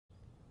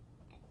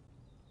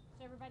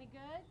Everybody good?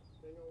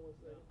 Hang on one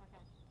second.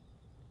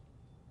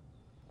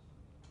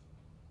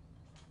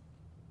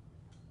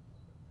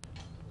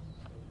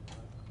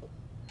 Okay.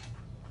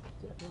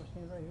 Jeff, you want to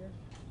stand right here?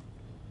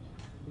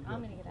 I'm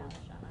going to get out of the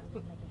shot. I'm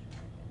just making sure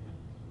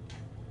we're good.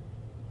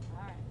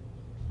 All right.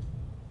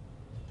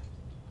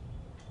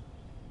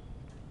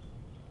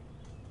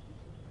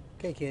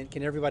 Okay,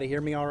 can everybody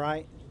hear me all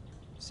right?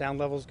 Sound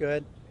level's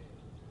good?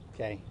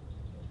 Okay.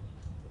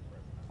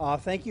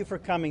 Thank you for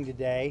coming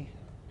today.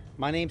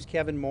 My name's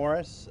Kevin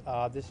Morris.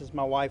 This is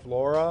my wife,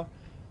 Laura.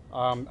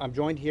 I'm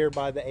joined here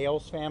by the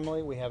Ailes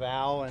family. We have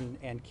Al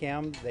and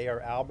Kim. They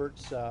are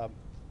Albert's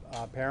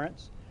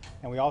parents.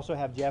 And we also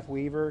have Jeff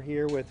Weaver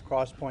here with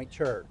Cross Point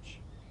Church.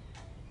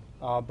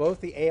 Both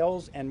the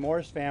Ailes and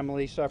Morris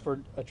family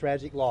suffered a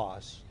tragic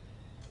loss.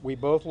 We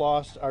both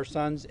lost our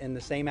sons in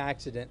the same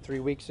accident 3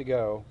 weeks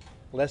ago,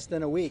 less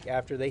than a week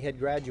after they had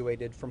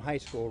graduated from high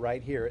school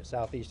right here at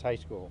Southeast High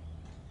School.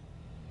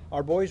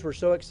 Our boys were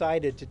so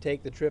excited to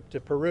take the trip to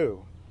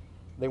Peru.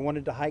 They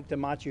wanted to hike to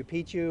Machu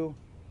Picchu.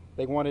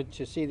 They wanted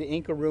to see the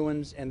Inca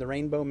ruins and the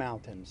Rainbow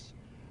Mountains.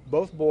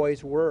 Both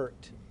boys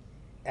worked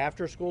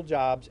after-school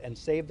jobs and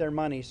saved their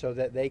money so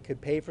that they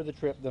could pay for the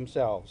trip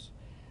themselves.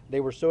 They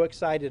were so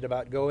excited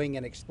about going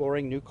and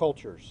exploring new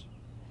cultures.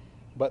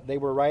 But they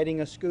were riding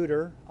a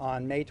scooter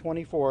on May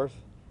 24th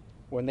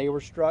when they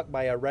were struck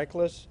by a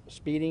reckless,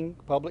 speeding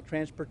public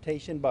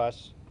transportation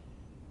bus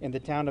in the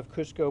town of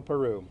Cusco,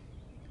 Peru.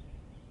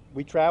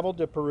 We traveled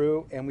to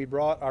Peru and we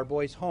brought our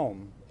boys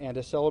home, and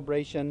a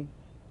celebration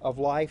of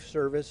life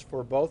service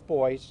for both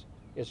boys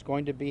is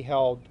going to be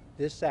held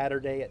this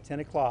Saturday at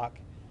 10 o'clock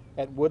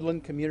at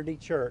Woodland Community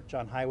Church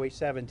on Highway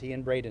 70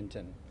 in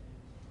Bradenton.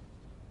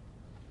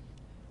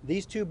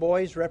 These two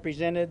boys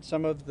represented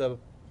some of the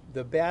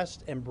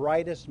best and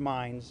brightest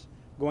minds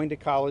going to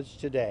college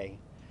today.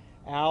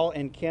 Al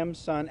and Kim's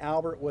son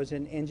Albert was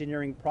an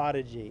engineering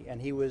prodigy,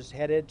 and he was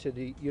headed to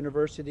the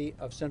University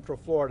of Central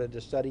Florida to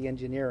study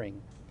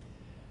engineering.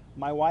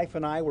 My wife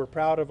and I were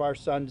proud of our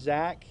son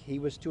Zach. He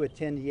was to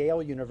attend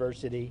Yale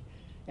University,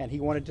 and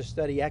he wanted to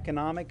study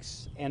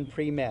economics and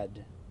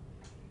pre-med.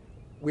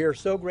 We are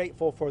so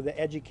grateful for the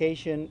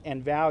education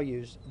and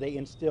values they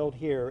instilled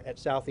here at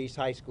Southeast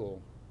High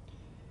School.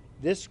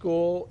 This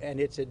school and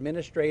its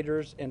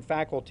administrators and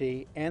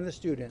faculty and the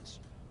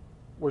students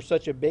were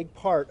such a big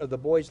part of the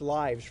boys'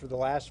 lives for the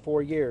last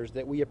 4 years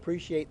that we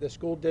appreciate the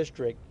school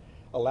district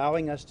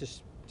allowing us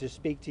to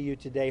speak to you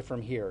today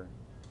from here.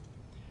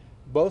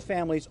 Both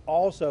families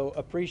also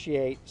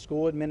appreciate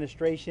school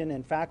administration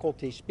and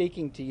faculty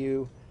speaking to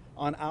you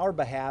on our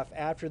behalf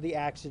after the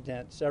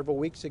accident several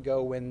weeks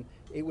ago when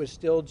it was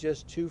still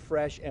just too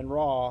fresh and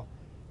raw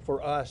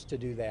for us to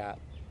do that.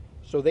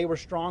 So they were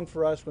strong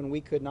for us when we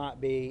could not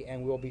be,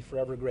 and we'll be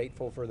forever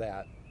grateful for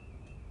that.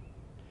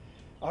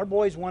 Our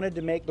boys wanted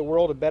to make the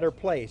world a better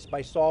place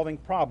by solving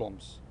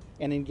problems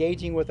and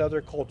engaging with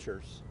other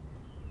cultures.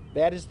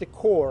 That is the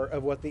core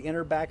of what the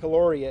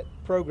Interbaccalaureate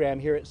program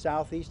here at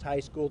Southeast High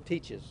School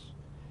teaches,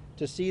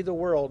 to see the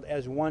world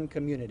as one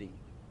community.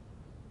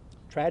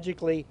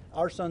 Tragically,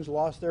 our sons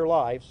lost their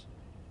lives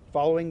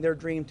following their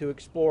dream to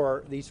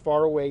explore these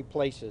faraway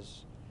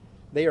places.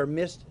 They are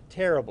missed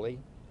terribly,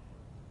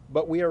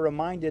 but we are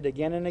reminded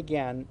again and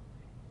again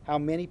how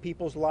many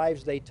people's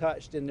lives they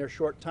touched in their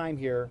short time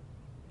here,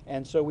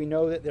 and so we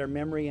know that their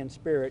memory and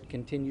spirit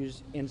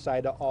continues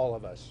inside of all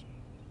of us.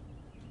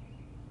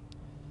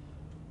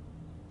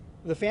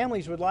 The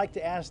families would like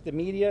to ask the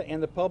media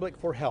and the public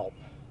for help.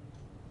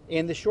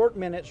 In the short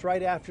minutes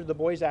right after the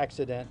boys'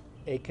 accident,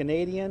 a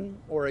Canadian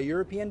or a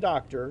European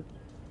doctor,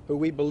 who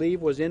we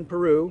believe was in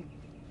Peru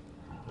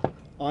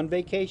on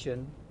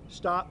vacation,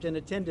 stopped and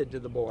attended to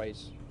the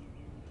boys.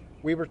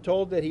 We were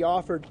told that he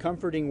offered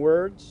comforting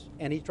words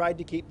and he tried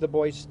to keep the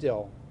boys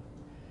still.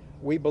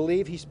 We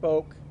believe he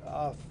spoke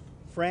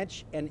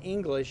French and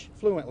English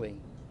fluently.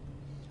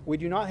 We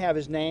do not have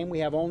his name, we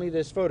have only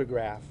this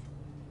photograph.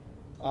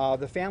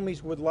 The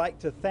families would like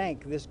to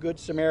thank this Good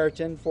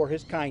Samaritan for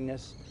his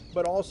kindness,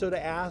 but also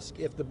to ask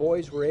if the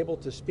boys were able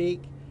to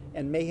speak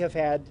and may have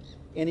had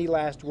any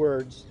last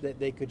words that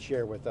they could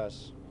share with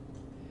us.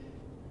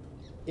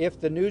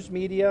 If the news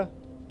media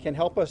can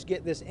help us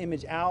get this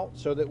image out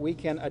so that we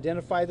can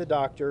identify the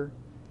doctor,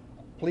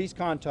 please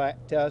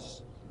contact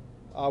us.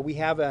 We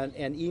have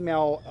an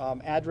email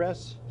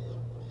address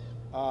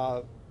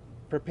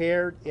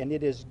prepared, and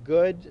it is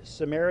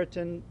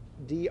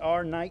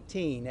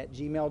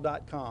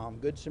goodsamaritandr19@gmail.com,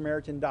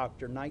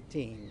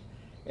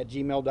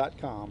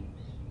 goodsamaritandoctor19@gmail.com.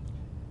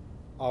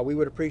 We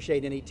would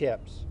appreciate any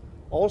tips.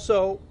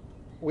 Also,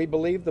 we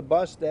believe the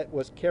bus that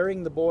was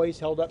carrying the boys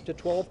held up to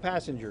 12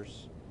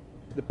 passengers.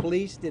 The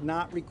police did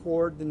not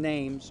record the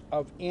names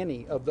of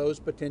any of those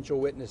potential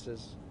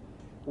witnesses.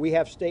 We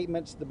have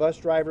statements the bus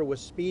driver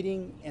was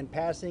speeding and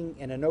passing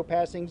in a no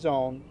passing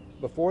zone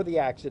before the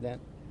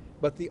accident,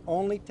 but the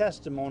only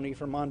testimony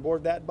from on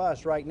board that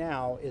bus right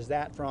now is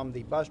that from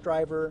the bus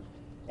driver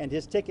and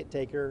his ticket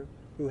taker,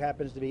 who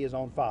happens to be his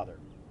own father.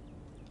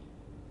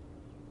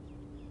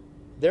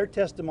 Their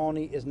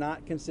testimony is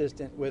not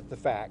consistent with the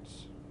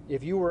facts.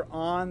 If you were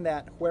on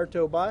that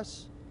Huerto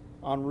bus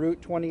on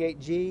Route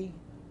 28G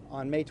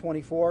on May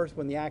 24th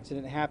when the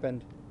accident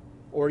happened,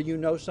 or you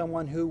know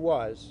someone who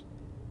was,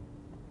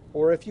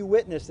 or if you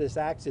witnessed this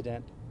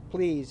accident,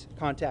 please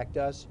contact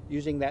us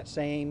using that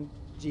same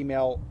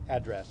Gmail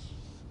address.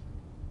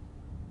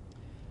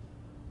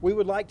 We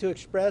would like to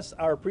express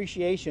our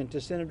appreciation to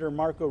Senator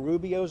Marco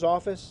Rubio's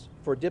office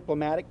for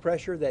diplomatic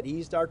pressure that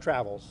eased our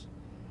travels.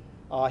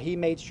 He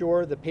made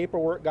sure the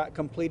paperwork got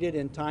completed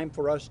in time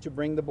for us to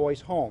bring the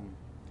boys home.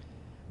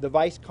 The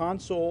Vice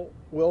Consul,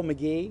 Will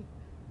McGee,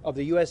 of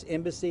the U.S.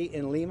 Embassy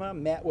in Lima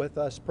met with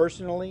us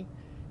personally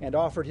and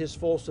offered his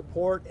full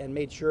support and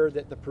made sure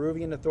that the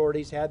Peruvian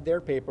authorities had their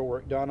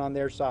paperwork done on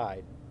their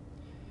side.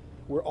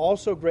 We're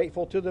also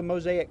grateful to the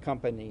Mosaic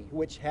Company,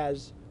 which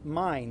has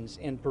mines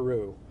in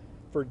Peru,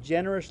 for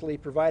generously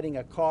providing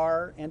a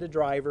car and a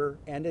driver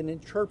and an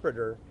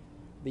interpreter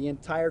the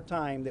entire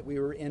time that we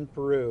were in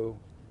Peru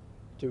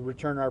to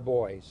return our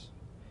boys.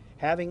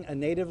 Having a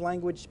native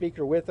language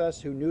speaker with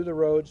us who knew the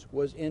roads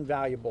was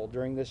invaluable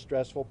during this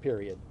stressful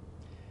period.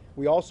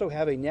 We also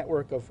have a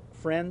network of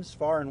friends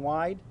far and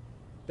wide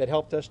that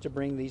helped us to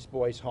bring these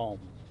boys home.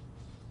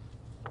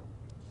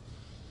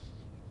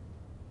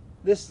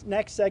 This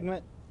next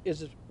segment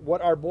is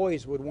what our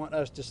boys would want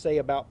us to say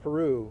about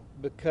Peru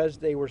because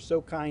they were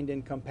so kind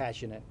and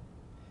compassionate.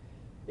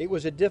 It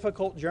was a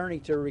difficult journey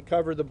to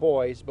recover the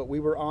boys, but we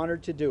were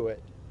honored to do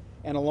it.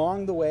 And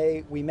along the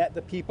way, we met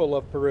the people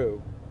of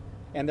Peru,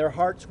 and their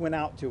hearts went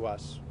out to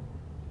us.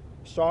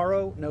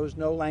 Sorrow knows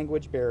no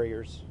language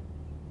barriers.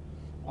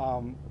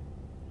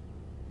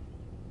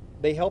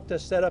 They helped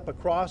us set up a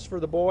cross for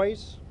the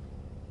boys.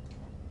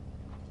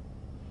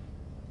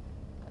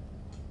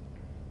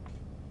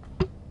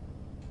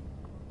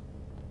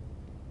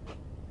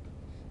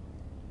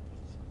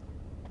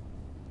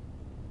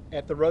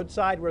 At the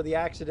roadside where the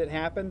accident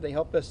happened, they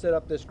helped us set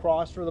up this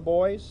cross for the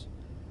boys.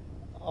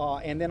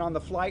 And then on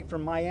the flight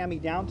from Miami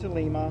down to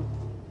Lima,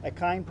 a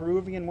kind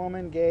Peruvian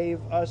woman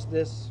gave us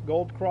this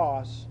gold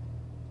cross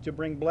to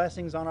bring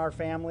blessings on our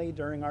family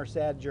during our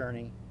sad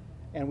journey,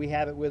 and we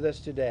have it with us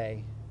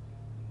today.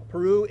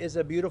 Peru is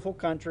a beautiful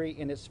country,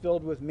 and it's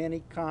filled with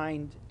many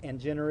kind and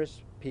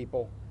generous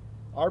people.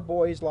 Our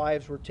boys'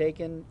 lives were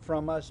taken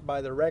from us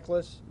by the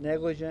reckless,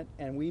 negligent,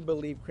 and we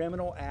believe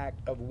criminal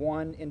act of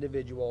one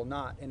individual,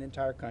 not an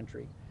entire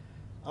country.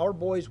 Our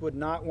boys would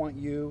not want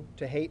you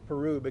to hate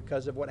Peru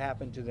because of what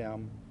happened to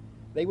them.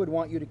 They would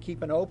want you to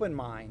keep an open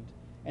mind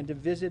and to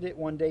visit it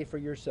one day for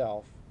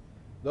yourself.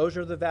 Those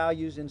are the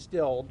values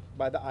instilled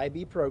by the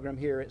IB program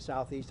here at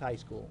Southeast High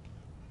School.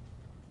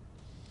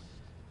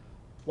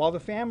 While the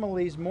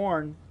families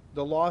mourn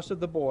the loss of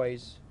the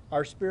boys,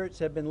 our spirits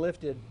have been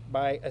lifted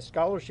by a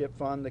scholarship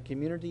fund the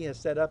community has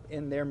set up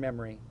in their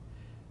memory.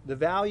 The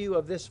value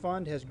of this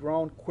fund has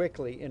grown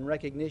quickly in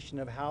recognition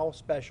of how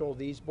special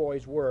these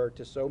boys were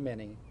to so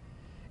many.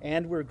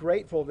 And we're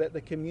grateful that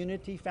the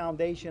Community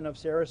Foundation of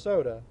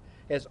Sarasota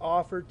has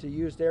offered to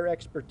use their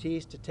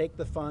expertise to take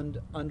the fund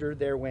under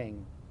their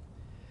wing.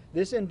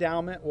 This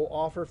endowment will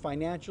offer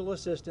financial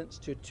assistance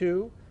to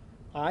 2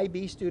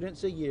 IB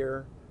students a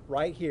year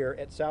right here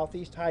at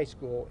Southeast High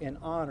School in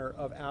honor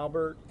of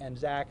Albert and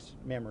Zach's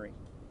memory.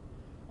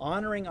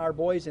 Honoring our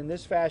boys in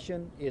this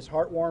fashion is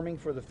heartwarming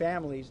for the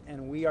families,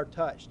 and we are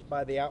touched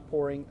by the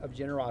outpouring of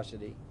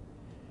generosity.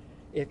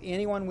 If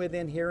anyone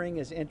within hearing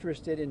is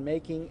interested in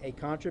making a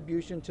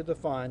contribution to the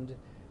fund,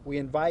 we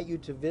invite you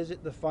to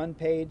visit the fund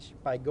page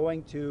by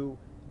going to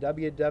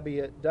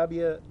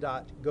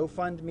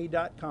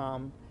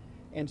www.gofundme.com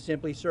and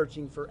simply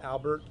searching for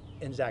Albert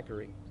and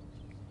Zachary.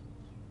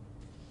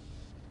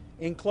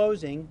 In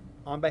closing,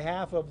 on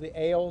behalf of the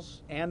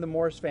Ailes and the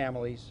Morris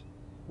families,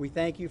 we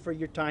thank you for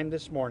your time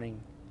this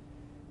morning.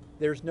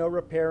 There's no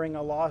repairing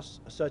a loss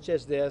such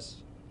as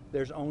this.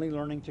 There's only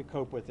learning to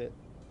cope with it.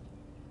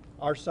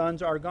 Our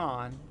sons are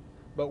gone,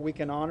 but we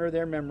can honor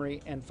their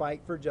memory and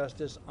fight for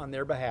justice on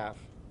their behalf.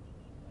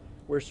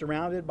 We're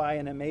surrounded by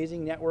an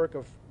amazing network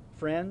of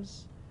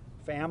friends,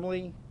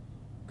 family,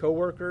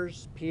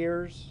 co-workers,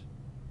 peers,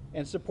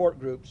 and support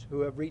groups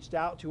who have reached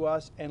out to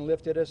us and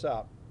lifted us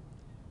up.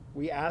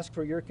 We ask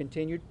for your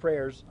continued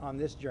prayers on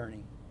this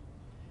journey.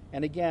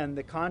 And again,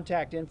 the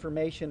contact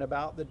information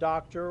about the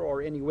doctor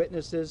or any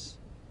witnesses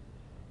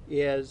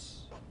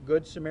is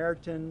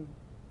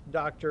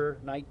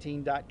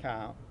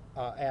GoodSamaritanDoctor19.com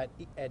at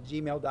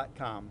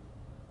gmail.com.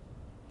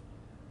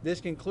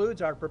 This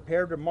concludes our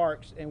prepared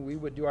remarks, and we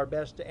would do our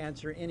best to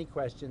answer any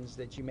questions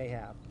that you may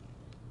have.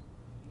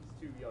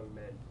 These 2 young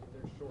men,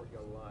 in their short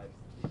young lives,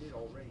 they did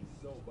already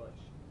so much.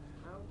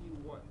 How do you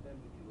want them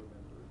to be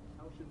remembered?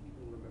 How should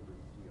people remember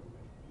these 2 young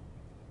men?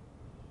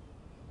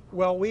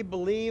 Well, we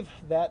believe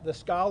that the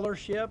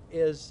scholarship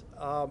is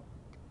a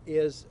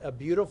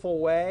beautiful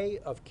way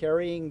of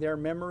carrying their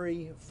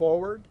memory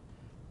forward.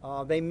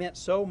 They meant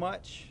so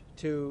much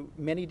to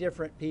many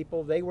different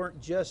people. They weren't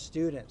just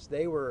students.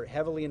 They were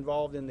heavily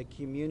involved in the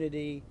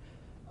community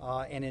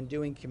and in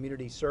doing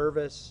community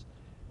service.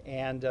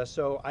 And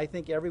so I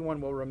think everyone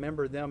will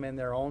remember them in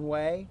their own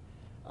way.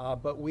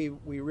 But we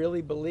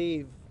really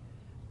believe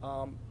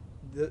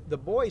the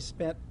boys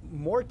spent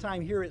more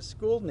time here at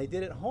school than they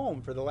did at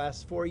home for the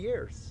last 4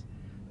 years.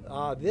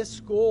 This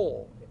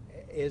school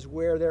is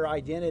where their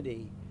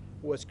identity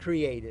was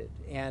created,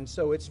 and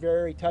so it's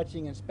very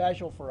touching and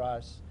special for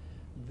us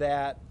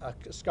that a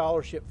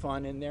scholarship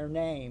fund in their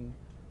name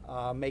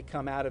may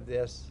come out of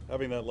this.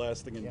 Having that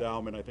lasting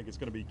endowment, I think, is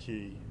going to be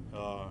key,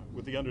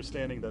 with the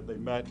understanding that they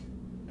met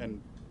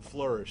and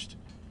flourished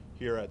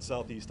here at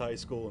Southeast High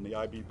School in the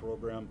IB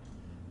program.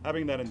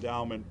 Having that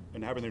endowment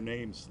and having their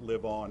names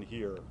live on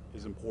here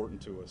is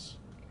important to us.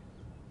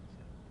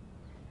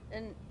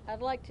 And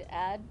I'd like to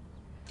add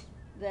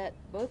that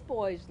both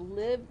boys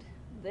lived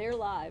their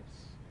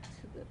lives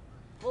to the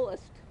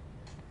fullest.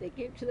 They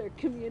gave to their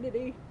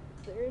community,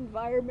 their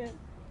environment,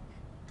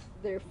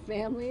 their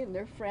family and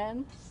their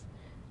friends.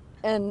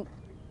 And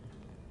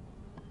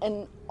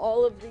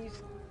all of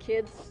these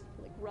kids,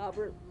 like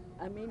Robert,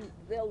 I mean,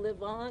 they'll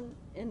live on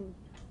and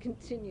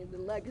continue the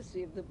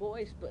legacy of the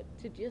boys, but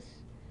to just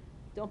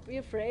don't be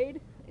afraid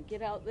and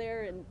get out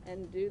there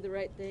and do the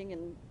right thing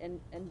and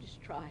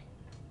just try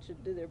to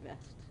do their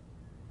best.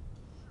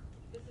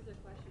 This is a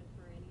question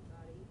for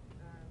anybody.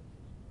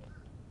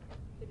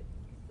 Could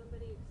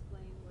somebody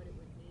explain what it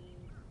would mean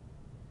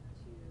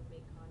to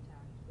make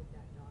contact with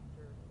that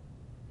doctor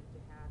and to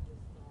have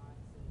his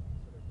thoughts and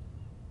sort of his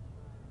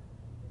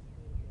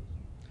communication?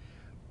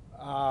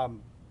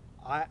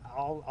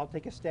 I'll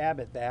take a stab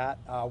at that.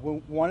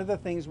 One of the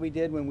things we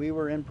did when we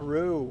were in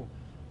Peru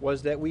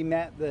was that we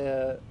met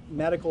the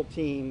medical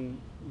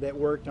team that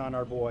worked on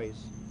our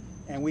boys,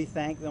 and we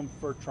thanked them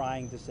for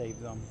trying to save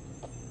them.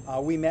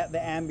 We met the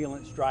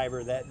ambulance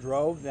driver that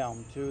drove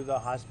them to the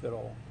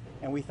hospital,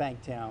 and we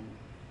thanked him.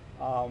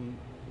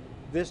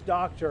 This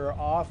doctor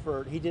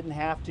offered, he didn't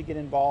have to get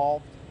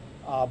involved,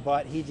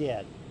 but he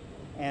did.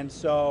 And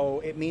so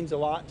it means a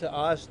lot to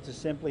us to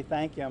simply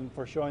thank him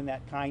for showing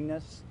that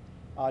kindness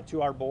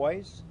to our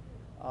boys.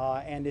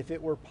 And if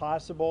it were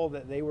possible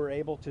that they were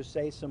able to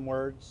say some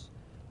words,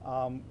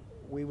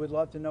 we would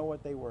love to know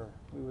what they were.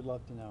 We would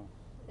love to know.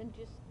 And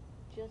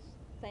just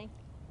thank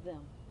them.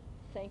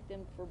 Thank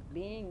them for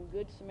being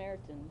good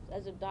Samaritans.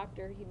 As a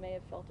doctor, he may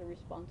have felt a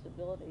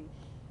responsibility,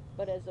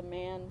 but as a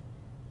man,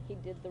 he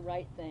did the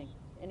right thing,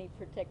 and he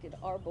protected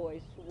our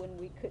boys when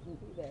we couldn't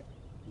be there.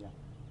 Yeah.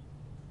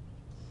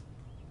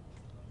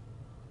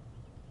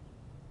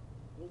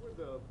 What were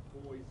the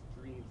boys'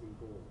 dreams and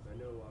goals? I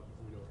know,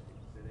 obviously, you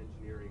said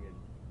engineering and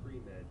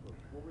pre-med, but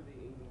what were they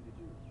aiming to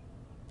do?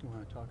 You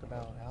want to talk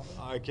about Albert?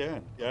 I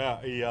can, yeah.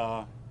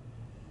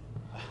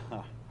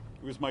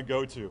 He was my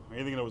go-to.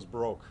 Anything that was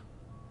broke,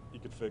 he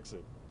could fix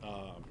it.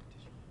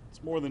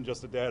 It's more than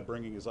just a dad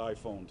bringing his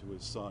iPhone to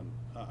his son.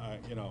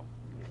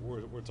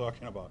 We're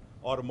talking about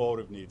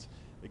automotive needs.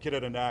 The kid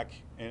had a knack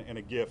and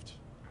a gift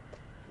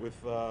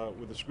with a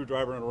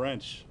screwdriver and a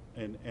wrench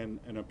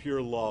and a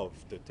pure love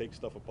to take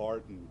stuff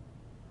apart, and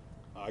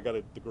I got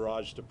the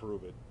garage to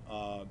prove it.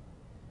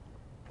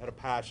 Had a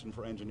passion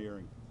for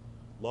engineering,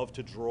 loved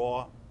to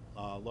draw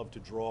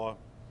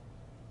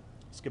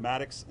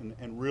schematics,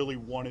 and really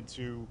wanted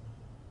to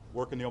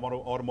work in the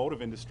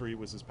automotive industry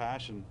was his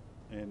passion,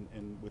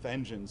 and with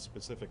engines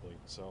specifically.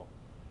 So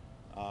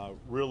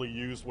really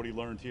used what he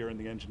learned here in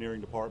the engineering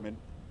department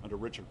under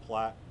Richard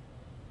Platt,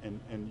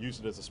 and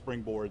used it as a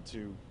springboard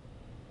to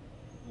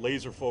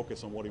laser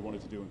focus on what he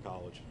wanted to do in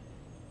college.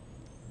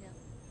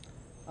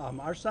 Yeah.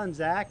 Our son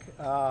Zach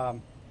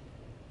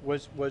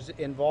was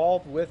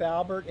involved with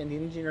Albert in the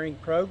engineering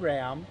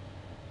program.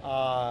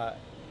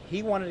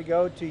 He wanted to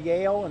go to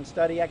Yale and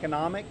study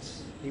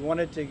economics. He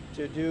wanted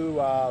to do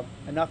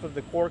enough of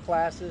the core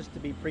classes to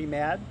be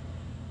pre-med.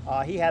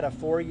 He had a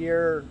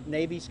 4-year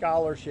Navy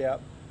scholarship,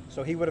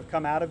 so he would have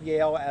come out of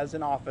Yale as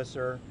an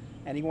officer,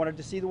 and he wanted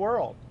to see the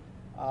world.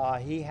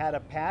 He had a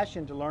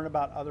passion to learn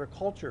about other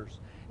cultures.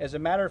 As a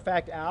matter of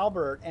fact,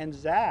 Albert and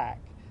Zach,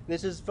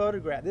 this is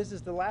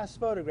the last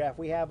photograph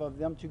we have of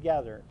them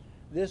together.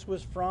 This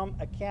was from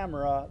a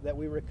camera that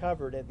we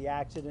recovered at the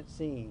accident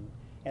scene,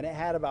 and it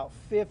had about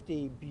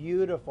 50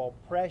 beautiful,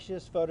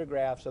 precious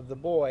photographs of the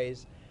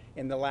boys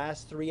in the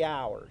last 3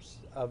 hours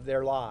of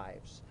their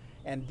lives.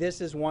 And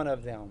this is one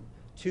of them.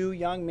 2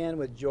 young men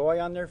with joy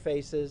on their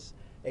faces,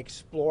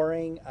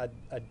 exploring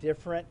a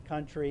different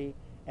country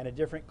and a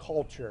different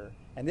culture.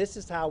 And this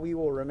is how we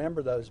will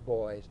remember those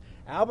boys.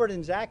 Albert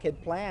and Zach had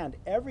planned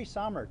every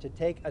summer to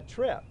take a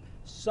trip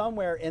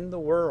somewhere in the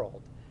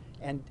world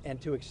and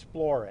to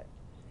explore it.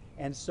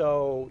 And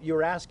so you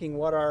were asking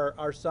what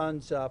our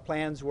son's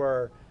plans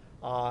were.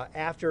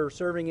 After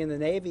serving in the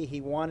Navy,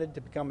 he wanted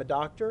to become a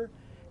doctor,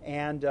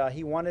 and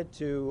he wanted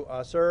to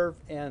serve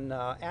in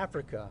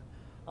Africa.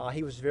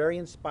 He was very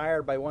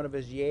inspired by one of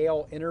his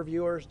Yale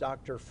interviewers,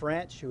 Dr.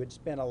 French, who had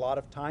spent a lot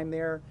of time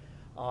there,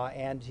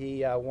 and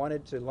he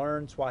wanted to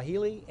learn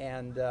Swahili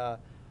and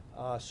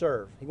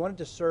serve. He wanted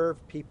to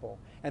serve people.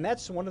 And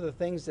that's one of the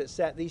things that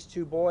set these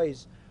 2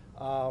 boys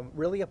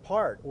really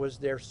apart, was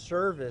their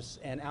service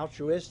and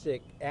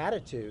altruistic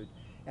attitude.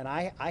 And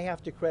I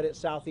have to credit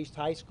Southeast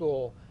High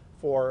School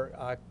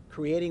for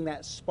creating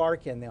that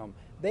spark in them.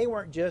 They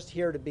weren't just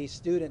here to be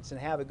students and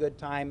have a good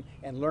time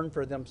and learn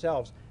for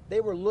themselves.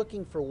 They were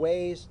looking for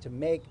ways to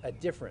make a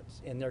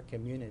difference in their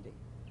community.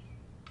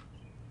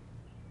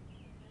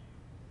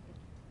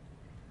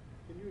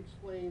 Can you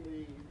explain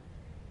you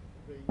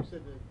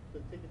said the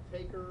ticket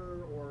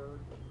taker, or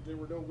there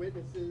were no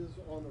witnesses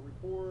on the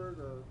report,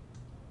 or?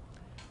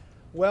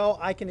 Well,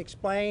 I can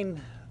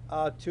explain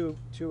to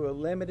a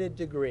limited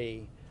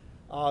degree.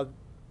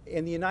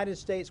 In the United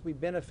States, we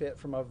benefit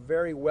from a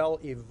very well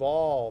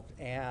evolved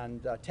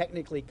and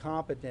technically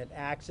competent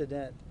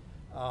accident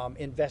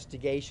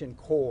investigation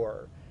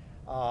corps.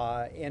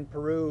 In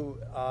Peru,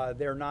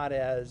 they're not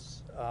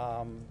as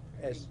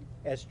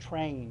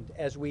trained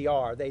as we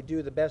are. They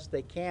do the best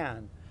they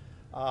can.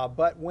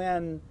 But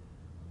when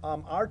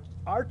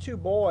our two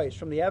boys,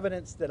 from the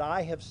evidence that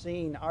I have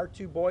seen, our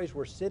two boys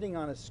were sitting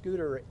on a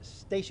scooter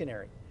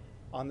stationary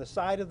on the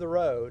side of the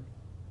road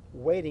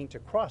waiting to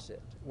cross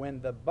it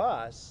when the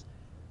bus,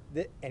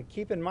 and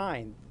keep in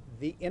mind,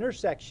 the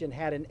intersection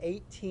had an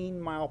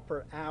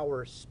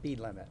 18-mile-per-hour speed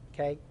limit,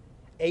 okay?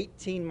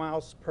 18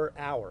 miles per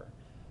hour.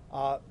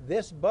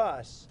 This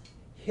bus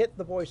hit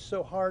the boy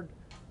so hard,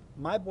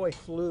 my boy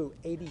flew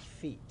 80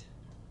 feet,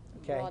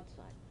 okay?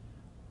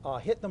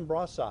 Broadside. Hit them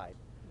broadside.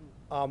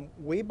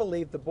 We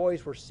believe the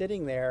boys were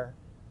sitting there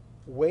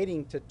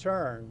waiting to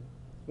turn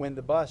when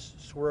the bus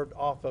swerved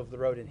off of the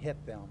road and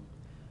hit them.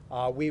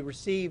 We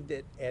received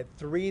it at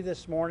 3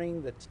 this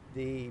morning,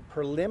 the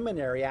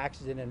preliminary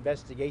accident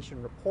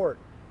investigation report.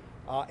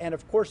 And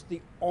of course,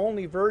 the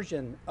only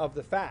version of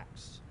the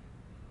facts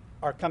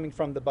are coming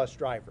from the bus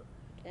driver.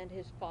 And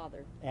his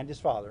father, And his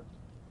father.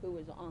 who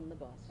was on the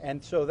bus.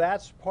 And so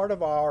that's part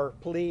of our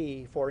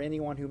plea for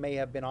anyone who may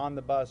have been on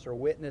the bus or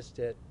witnessed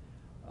it,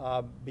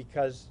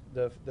 because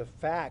the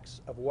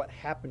facts of what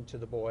happened to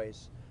the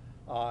boys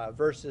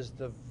versus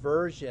the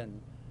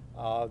version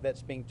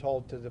that's being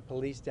told to the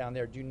police down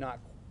there do not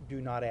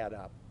add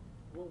up.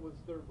 What was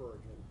their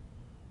version?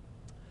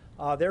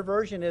 Their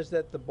version is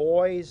that the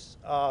boys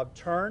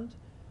turned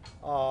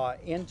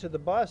into the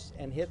bus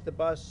and hit the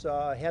bus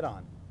head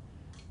on.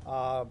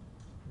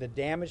 The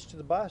damage to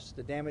the bus,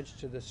 the damage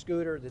to the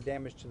scooter, the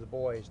damage to the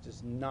boys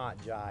does not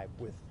jive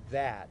with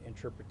that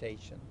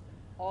interpretation.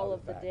 All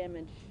of the fact.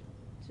 damage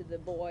to the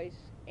boys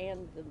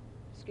and the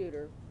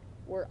scooter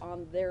were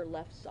on their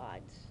left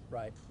sides.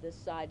 Right. The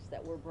sides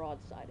that were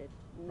broadsided,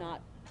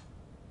 not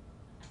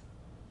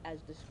as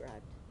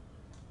described.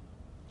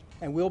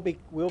 And we'll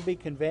be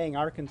conveying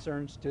our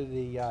concerns to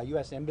the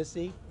U.S.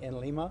 Embassy in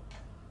Lima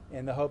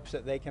in the hopes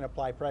that they can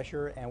apply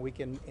pressure and we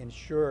can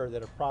ensure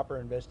that a proper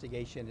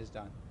investigation is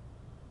done.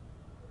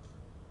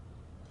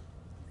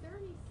 Is there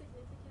any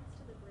significance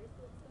to the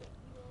bracelets that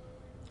you all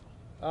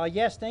are wearing?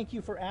 Yes, thank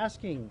you for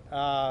asking.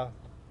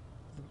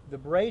 The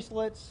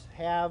bracelets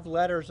have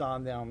letters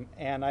on them,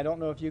 and I don't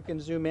know if you can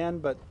zoom in,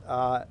 but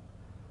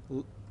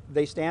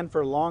they stand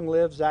for Long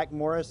Live Zach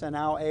Morris and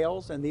Al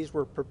Ailes, and these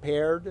were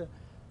prepared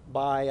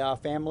by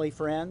family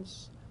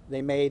friends.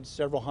 They made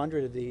several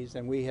hundred of these,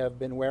 and we have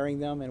been wearing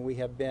them, and we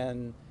have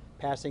been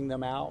passing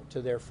them out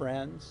to their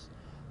friends.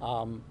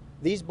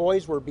 These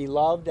boys were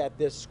beloved at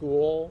this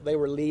school. They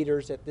were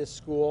leaders at this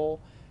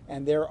school.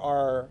 And there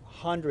are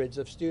hundreds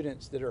of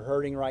students that are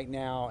hurting right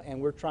now,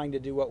 and we're trying to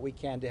do what we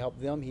can to help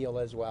them heal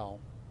as well.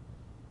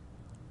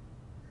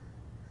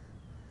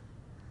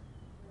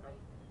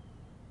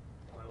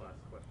 My last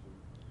question.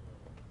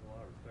 A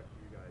lot of respect to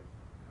you guys.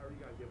 How are you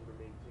guys able to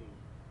maintain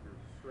your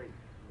strength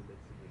in the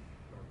midst of this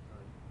dark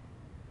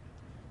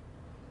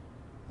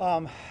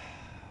time?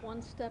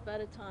 One step at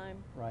a time.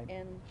 Right.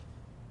 And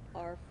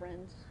our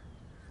friends,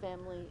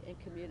 family, and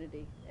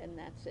community, and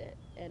that's it.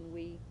 And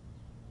we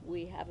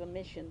have a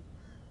mission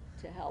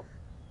to help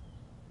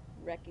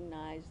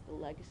recognize the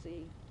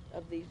legacy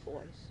of these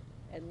boys,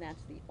 and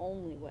that's the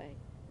only way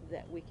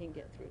that we can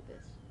get through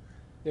this.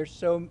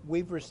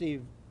 We've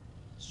received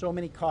so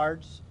many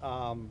cards,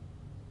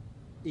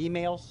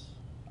 emails.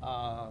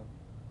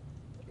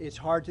 It's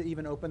hard to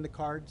even open the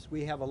cards.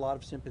 We have a lot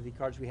of sympathy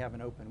cards we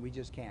haven't opened. We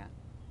just can't.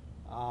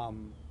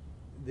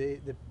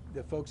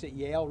 The folks at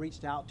Yale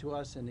reached out to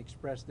us and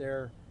expressed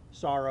their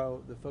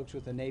sorrow. The folks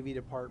with the Navy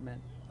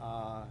Department.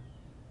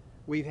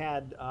 We've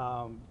had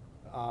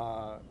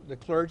the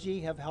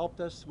clergy have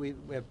helped us. We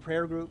have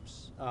prayer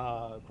groups,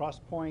 Cross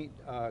Point,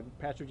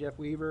 Pastor Jeff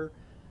Weaver.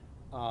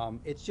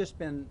 It's just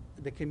been,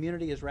 the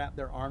community has wrapped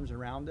their arms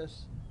around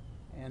us,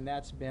 and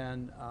that's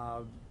been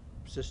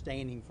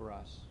sustaining for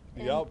us.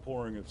 The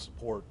outpouring of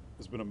support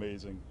has been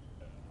amazing.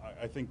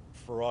 I think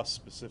for us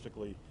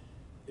specifically,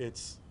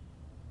 it's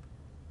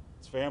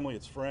family,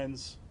 it's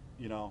friends,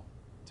 you know,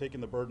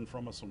 taking the burden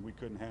from us when we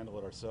couldn't handle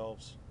it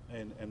ourselves,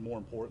 and more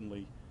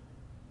importantly,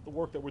 the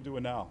work that we're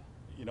doing now.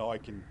 You know, I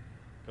can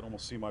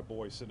almost see my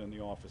boys sitting in the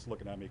office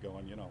looking at me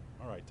going, you know,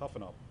 all right,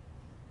 toughen up.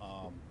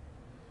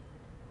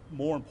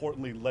 More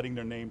importantly, letting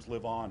their names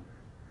live on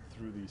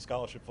through the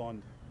scholarship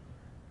fund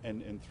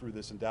and through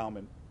this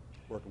endowment,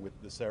 working with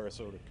the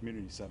Sarasota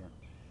Community Center,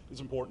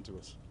 is important to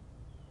us.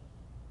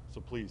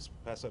 So please,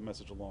 pass that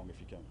message along if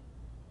you can.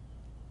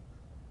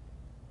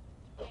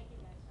 Thank you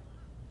guys so much.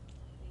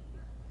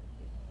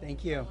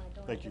 Thank you. Don't wanna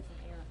Thank get you.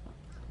 some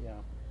air.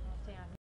 Yeah.